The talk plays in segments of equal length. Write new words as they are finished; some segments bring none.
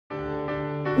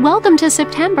Welcome to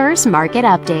September's Market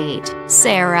Update.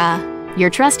 Sara, your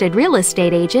trusted real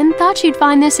estate agent, thought you'd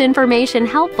find this information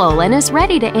helpful and is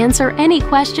ready to answer any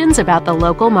questions about the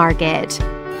local market.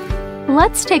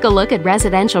 Let's take a look at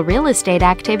residential real estate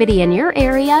activity in your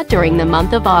area during the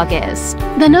month of August.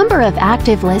 The number of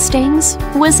active listings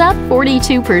was up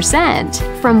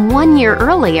 42% from 1 year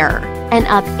earlier and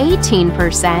up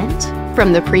 18%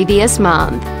 from the previous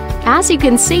month. As you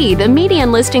can see, the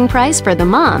median listing price for the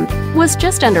month was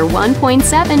just under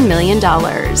 $1.7 million.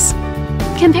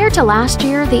 Compared to last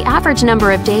year, the average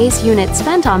number of days units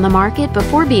spent on the market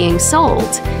before being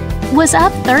sold was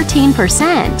up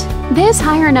 13%. This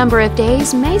higher number of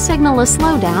days may signal a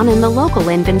slowdown in the local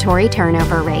inventory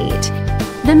turnover rate.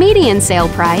 The median sale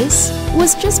price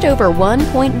was just over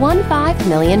 $1.15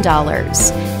 million.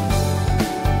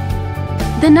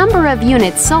 The number of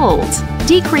units sold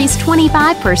decreased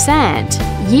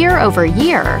 25% year over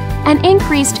year and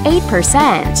increased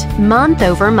 8% month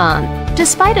over month.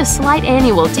 Despite a slight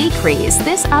annual decrease,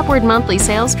 this upward monthly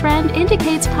sales trend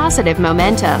indicates positive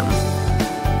momentum.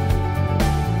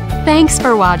 Thanks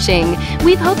for watching.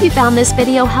 We hope you found this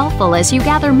video helpful as you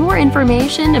gather more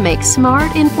information to make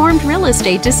smart, informed real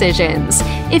estate decisions.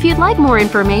 If you'd like more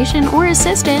information or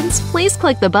assistance, please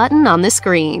click the button on the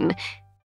screen.